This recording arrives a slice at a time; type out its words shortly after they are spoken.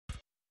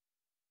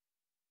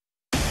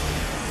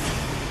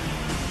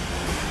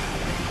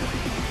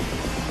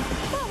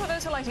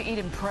like to eat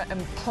and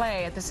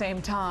play at the same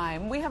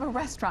time, we have a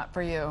restaurant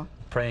for you.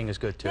 Praying is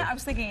good, too. Yeah, I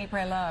was thinking eat,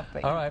 pray, love.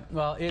 But all right.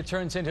 Well, it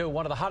turns into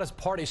one of the hottest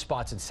party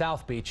spots in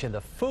South Beach, and the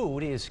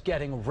food is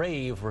getting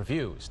rave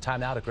reviews.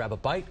 Time now to grab a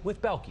bite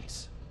with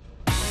Belky's.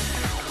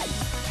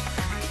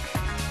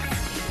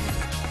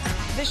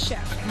 The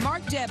chef,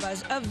 Marc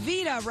Debas of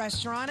Vita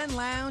restaurant and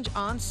lounge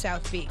on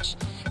South Beach.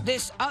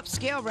 This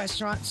upscale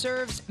restaurant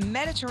serves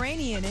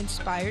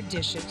Mediterranean-inspired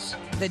dishes.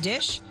 The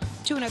dish,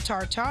 Tuna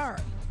Tartar.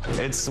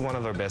 It's one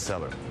of our best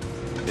sellers,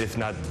 if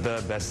not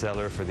the best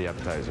seller for the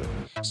appetizer.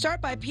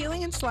 Start by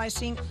peeling and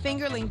slicing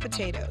fingerling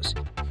potatoes.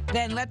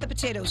 Then let the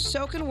potatoes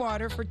soak in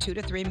water for 2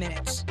 to 3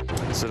 minutes.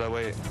 So that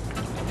way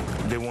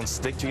they won't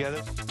stick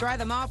together. Dry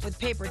them off with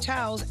paper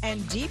towels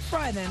and deep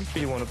fry them.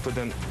 You want to put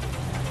them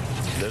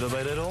little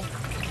by little.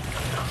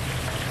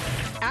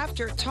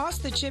 After, toss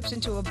the chips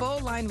into a bowl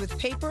lined with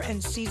paper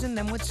and season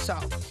them with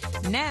salt.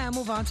 Now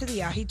move on to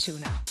the ahi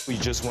tuna. We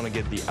just want to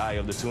get the eye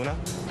of the tuna.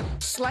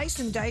 Slice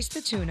and dice the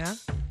tuna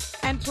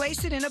and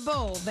place it in a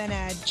bowl. Then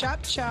add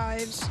chopped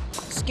chives,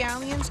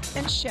 scallions,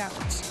 and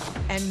shallots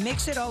and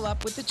mix it all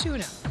up with the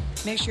tuna.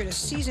 Make sure to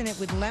season it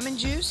with lemon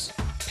juice,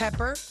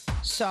 pepper,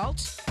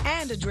 salt,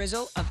 and a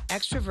drizzle of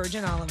extra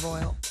virgin olive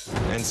oil.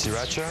 And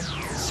sriracha.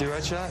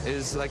 Sriracha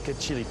is like a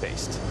chili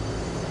paste.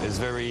 It's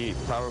very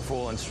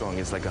powerful and strong.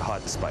 It's like a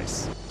hot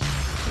spice.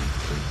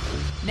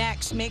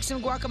 Next, make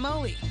some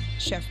guacamole.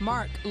 Chef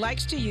Marc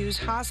likes to use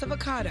Hass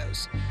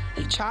avocados.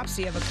 He chops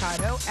the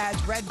avocado,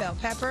 adds red bell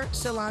pepper,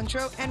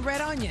 cilantro, and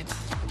red onion,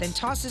 then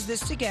tosses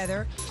this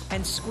together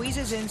and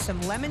squeezes in some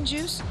lemon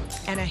juice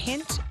and a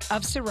hint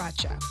of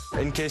sriracha.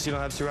 In case you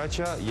don't have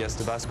sriracha, yes,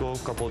 Tabasco,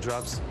 couple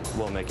drops,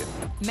 will make it.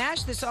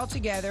 Mash this all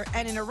together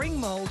and in a ring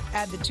mold,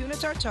 add the tuna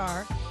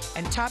tartar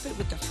and top it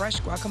with the fresh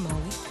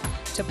guacamole.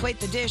 To plate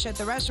the dish at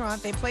the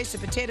restaurant, they place the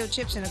potato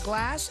chips in a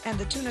glass and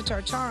the tuna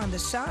tartar on the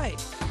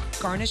side.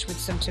 Garnish with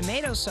some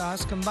tomato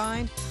sauce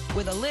combined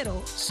with a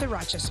little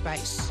sriracha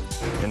spice.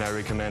 And I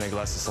recommend a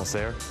glass of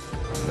Sancerre.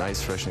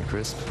 Nice, fresh, and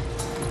crisp.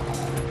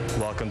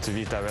 Welcome to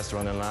Vita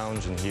Restaurant and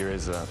Lounge, and here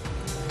is a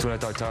tuna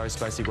tartar,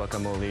 spicy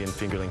guacamole, and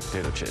fingerling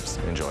potato chips.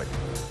 Enjoy.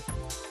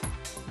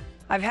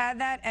 I've had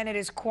that, and it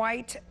is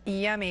quite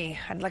yummy.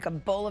 I'd like a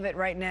bowl of it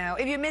right now.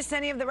 If you missed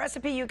any of the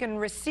recipe, you can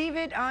receive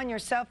it on your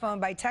cell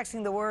phone by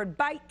texting the word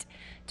BITE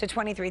to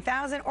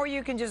 23,000, or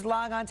you can just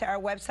log on to our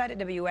website at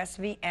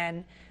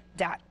WSVN.com.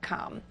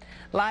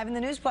 Live in the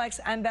Newsplex,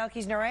 I'm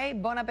Belky's Nore.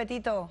 Bon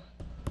appetito.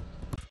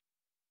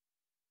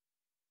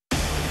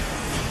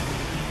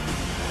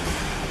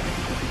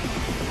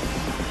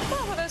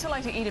 Well, for those who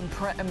like to eat and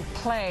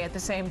play at the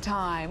same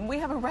time, we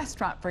have a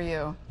restaurant for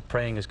you.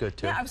 Praying is good,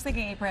 too. Yeah, I was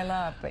thinking eat, pray,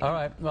 love. But all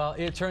right. Well,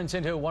 it turns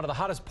into one of the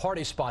hottest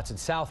party spots in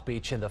South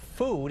Beach, and the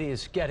food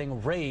is getting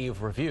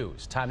rave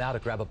reviews. Time now to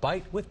grab a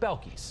bite with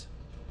Belky's.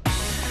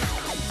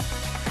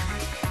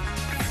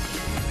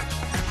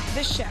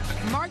 The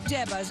chef, Marc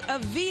Debas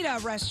of Vita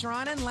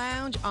restaurant and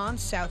lounge on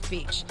South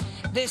Beach.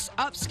 This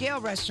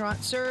upscale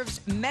restaurant serves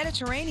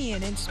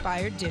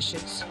Mediterranean-inspired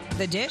dishes.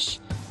 The dish,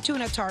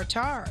 Tuna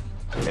Tartar.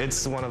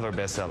 It's one of our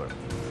best sellers,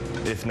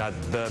 if not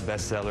the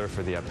best seller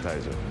for the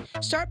appetizer.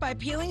 Start by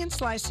peeling and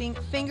slicing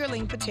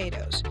fingerling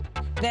potatoes.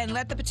 Then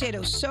let the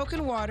potatoes soak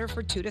in water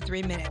for 2 to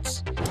 3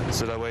 minutes.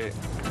 So that way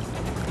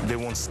they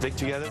won't stick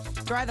together.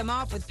 Dry them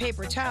off with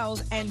paper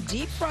towels and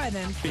deep fry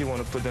them. You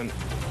want to put them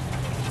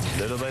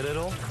little by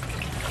little.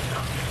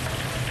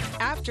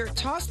 After,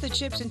 toss the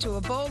chips into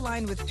a bowl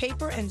lined with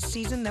paper and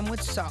season them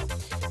with salt.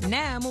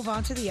 Now move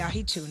on to the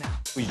ahi tuna.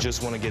 We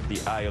just want to get the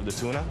eye of the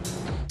tuna.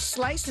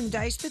 Slice and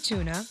dice the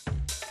tuna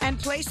and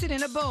place it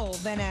in a bowl.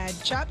 Then add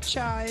chopped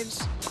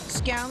chives,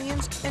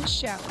 scallions, and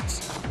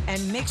shallots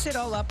and mix it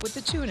all up with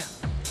the tuna.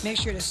 Make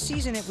sure to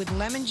season it with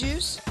lemon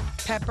juice,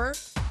 pepper,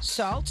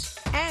 salt,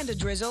 and a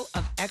drizzle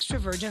of extra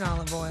virgin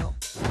olive oil.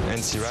 And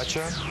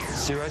sriracha.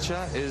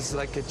 Sriracha is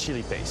like a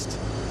chili paste.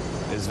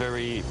 It's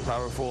very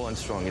powerful and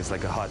strong. It's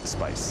like a hot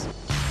spice.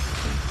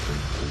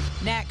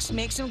 Next,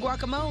 make some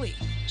guacamole.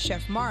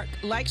 Chef Marc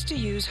likes to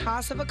use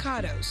Hass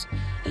avocados.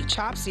 He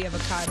chops the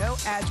avocado,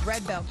 adds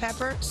red bell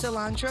pepper,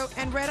 cilantro,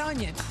 and red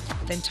onion,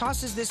 then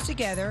tosses this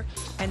together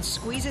and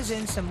squeezes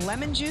in some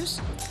lemon juice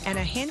and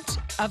a hint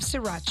of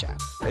sriracha.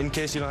 In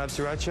case you don't have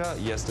sriracha,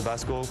 yes,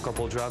 Tabasco,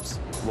 couple drops,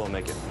 will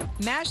make it.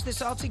 Mash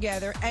this all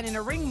together and in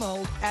a ring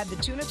mold, add the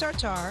tuna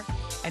tartar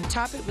and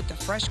top it with the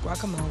fresh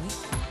guacamole.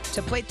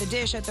 To plate the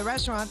dish at the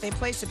restaurant, they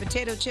place the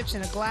potato chips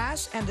in a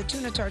glass and the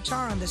tuna tartar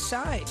on the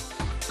side.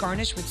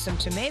 Garnish with some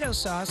tomato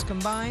sauce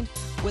combined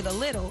with a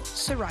little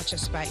sriracha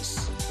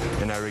spice.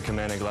 And I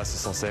recommend a glass of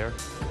Sancerre.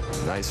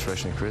 Nice,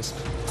 fresh, and crisp.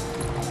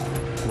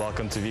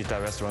 Welcome to Vita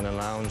Restaurant and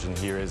Lounge, and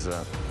here is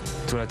a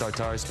tuna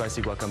tartar,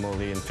 spicy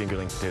guacamole, and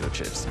fingerling potato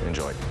chips.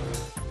 Enjoy.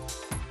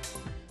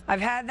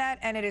 I've had that,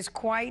 and it is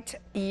quite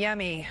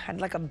yummy.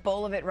 I'd like a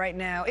bowl of it right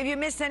now. If you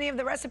missed any of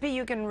the recipe,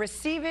 you can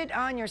receive it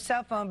on your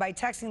cell phone by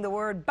texting the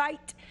word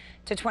BITE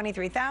to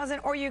 23,000,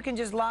 or you can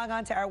just log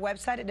on to our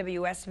website at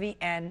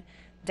WSVN.com.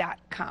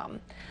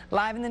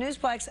 Live in the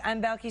Newsplex,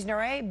 I'm Belky's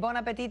Nore. Bon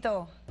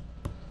appetito.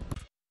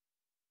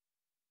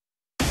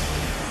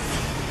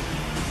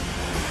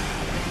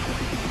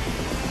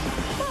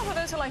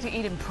 like to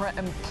eat and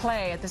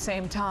play at the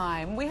same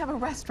time, we have a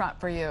restaurant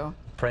for you.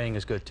 Praying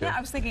is good, too. Yeah,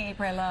 I was thinking eat,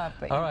 pray, love.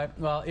 But all right.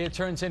 Well, it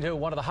turns into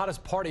one of the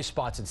hottest party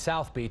spots in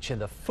South Beach, and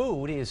the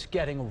food is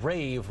getting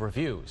rave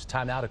reviews.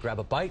 Time now to grab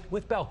a bite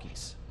with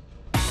Belky's.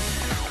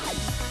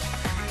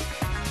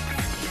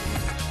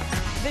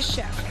 The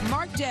chef,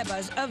 Marc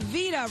Debas of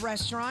Vita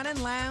restaurant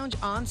and lounge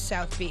on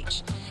South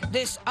Beach.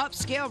 This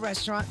upscale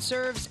restaurant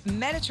serves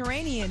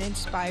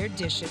Mediterranean-inspired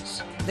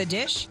dishes. The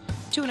dish,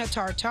 tuna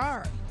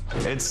tartar.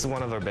 It's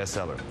one of our best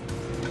sellers,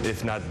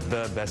 if not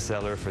the best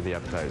seller for the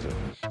appetizer.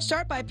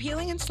 Start by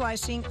peeling and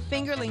slicing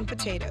fingerling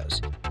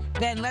potatoes.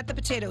 Then let the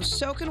potatoes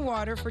soak in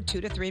water for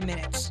 2 to 3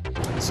 minutes.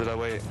 So that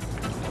way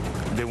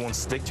they won't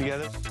stick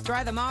together.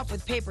 Dry them off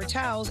with paper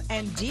towels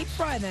and deep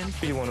fry them.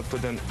 You want to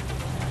put them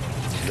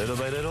little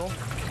by little.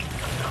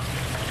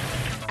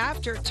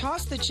 After,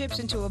 toss the chips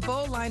into a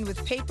bowl lined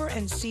with paper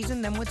and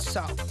season them with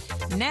salt.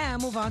 Now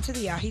move on to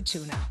the ahi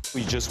tuna.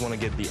 We just want to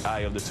get the eye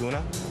of the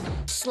tuna.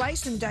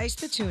 Slice and dice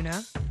the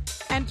tuna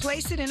and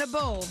place it in a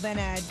bowl. Then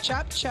add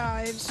chopped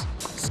chives,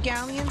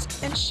 scallions,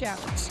 and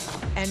shallots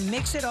and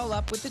mix it all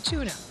up with the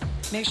tuna.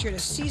 Make sure to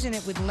season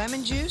it with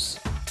lemon juice,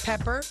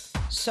 pepper,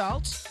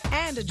 salt,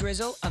 and a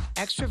drizzle of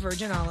extra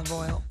virgin olive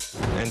oil.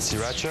 And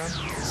sriracha.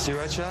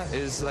 Sriracha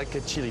is like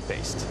a chili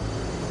paste.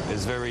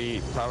 It's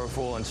very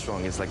powerful and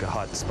strong. It's like a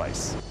hot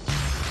spice.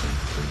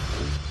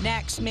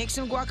 Next, make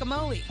some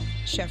guacamole.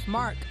 Chef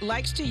Marc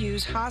likes to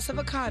use Hass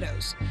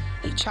avocados.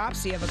 He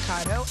chops the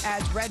avocado,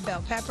 adds red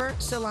bell pepper,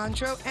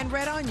 cilantro, and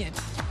red onion,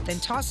 then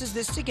tosses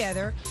this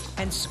together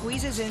and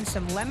squeezes in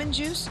some lemon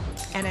juice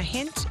and a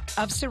hint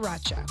of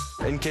sriracha.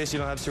 In case you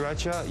don't have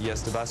sriracha,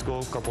 yes,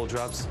 Tabasco, couple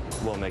drops,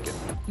 we'll make it.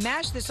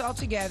 Mash this all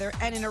together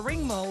and in a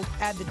ring mold,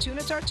 add the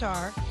tuna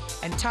tartar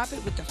and top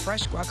it with the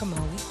fresh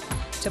guacamole.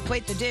 To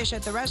plate the dish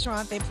at the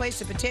restaurant, they place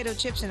the potato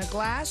chips in a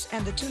glass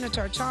and the tuna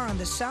tartar on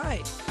the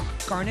side.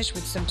 Garnish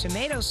with some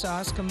tomato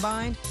sauce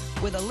combined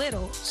with a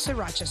little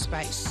sriracha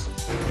spice.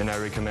 And I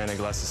recommend a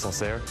glass of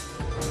Sancerre.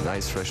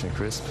 Nice, fresh, and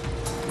crisp.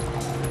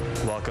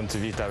 Welcome to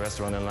Vita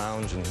Restaurant and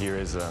Lounge, and here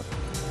is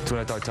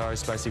tuna tartar,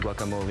 spicy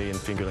guacamole, and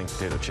fingerling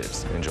potato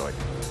chips. Enjoy.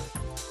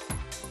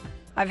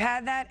 I've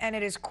had that, and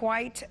it is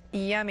quite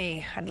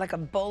yummy. I'd like a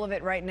bowl of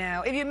it right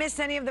now. If you missed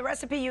any of the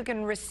recipe, you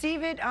can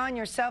receive it on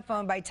your cell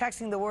phone by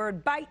texting the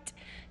word BITE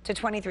to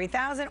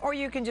 23,000, or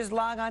you can just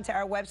log on to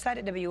our website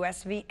at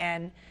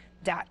WSVN.com.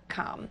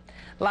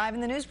 Live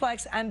in the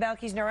Newsplex, I'm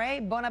Belky's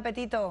Nare. Bon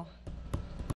appetito.